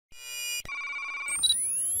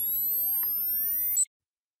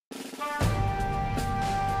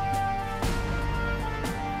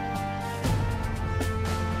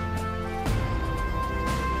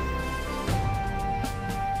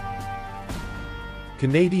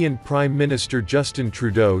Canadian Prime Minister Justin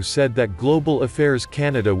Trudeau said that Global Affairs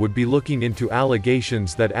Canada would be looking into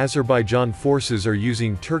allegations that Azerbaijan forces are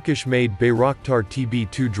using Turkish-made Bayraktar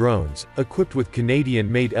TB2 drones, equipped with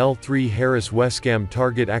Canadian-made L3Harris WESCAM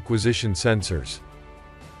target acquisition sensors.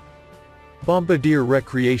 Bombardier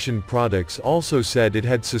Recreation Products also said it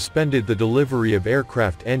had suspended the delivery of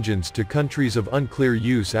aircraft engines to countries of unclear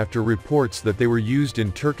use after reports that they were used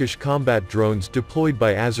in Turkish combat drones deployed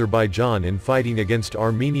by Azerbaijan in fighting against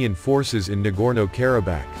Armenian forces in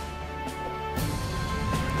Nagorno-Karabakh.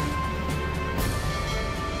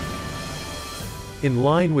 In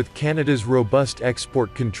line with Canada's robust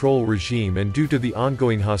export control regime and due to the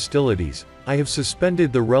ongoing hostilities, I have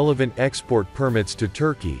suspended the relevant export permits to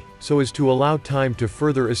Turkey, so as to allow time to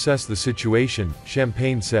further assess the situation,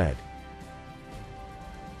 Champagne said.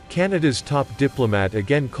 Canada's top diplomat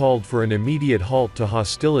again called for an immediate halt to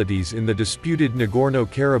hostilities in the disputed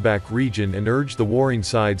Nagorno-Karabakh region and urged the warring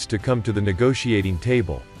sides to come to the negotiating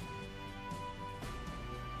table.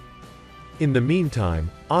 In the meantime,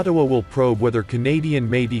 Ottawa will probe whether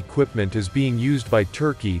Canadian-made equipment is being used by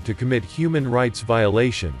Turkey to commit human rights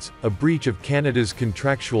violations, a breach of Canada's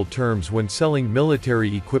contractual terms when selling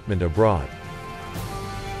military equipment abroad.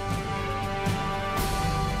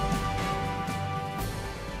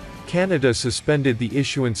 Canada suspended the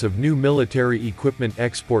issuance of new military equipment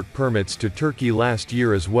export permits to Turkey last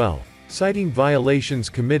year as well, citing violations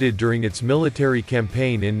committed during its military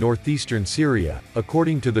campaign in northeastern Syria,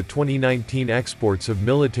 according to the 2019 Exports of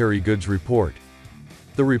Military Goods report.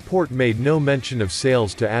 The report made no mention of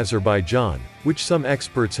sales to Azerbaijan, which some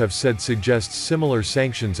experts have said suggests similar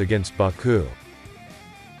sanctions against Baku.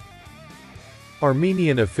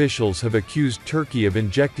 Armenian officials have accused Turkey of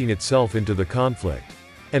injecting itself into the conflict.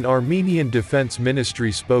 An Armenian Defense Ministry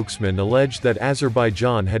spokesman alleged that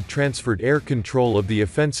Azerbaijan had transferred air control of the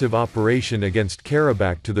offensive operation against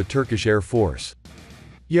Karabakh to the Turkish Air Force.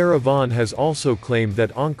 Yerevan has also claimed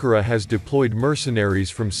that Ankara has deployed mercenaries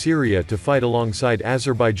from Syria to fight alongside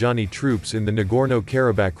Azerbaijani troops in the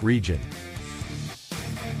Nagorno-Karabakh region.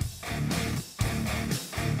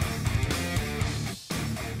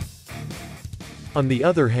 On the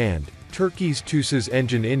other hand, Turkey's TUSAS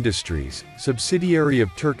Engine Industries, subsidiary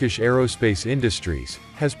of Turkish Aerospace Industries,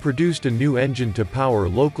 has produced a new engine to power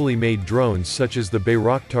locally made drones such as the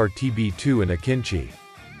Bayraktar TB2 and Akinci.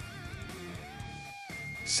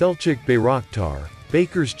 Selçuk Bayraktar,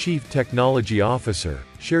 Baker's chief technology officer,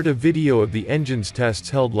 shared a video of the engine's tests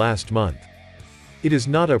held last month. It is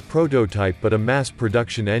not a prototype but a mass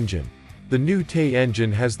production engine. The new TE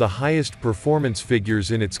engine has the highest performance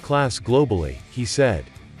figures in its class globally, he said.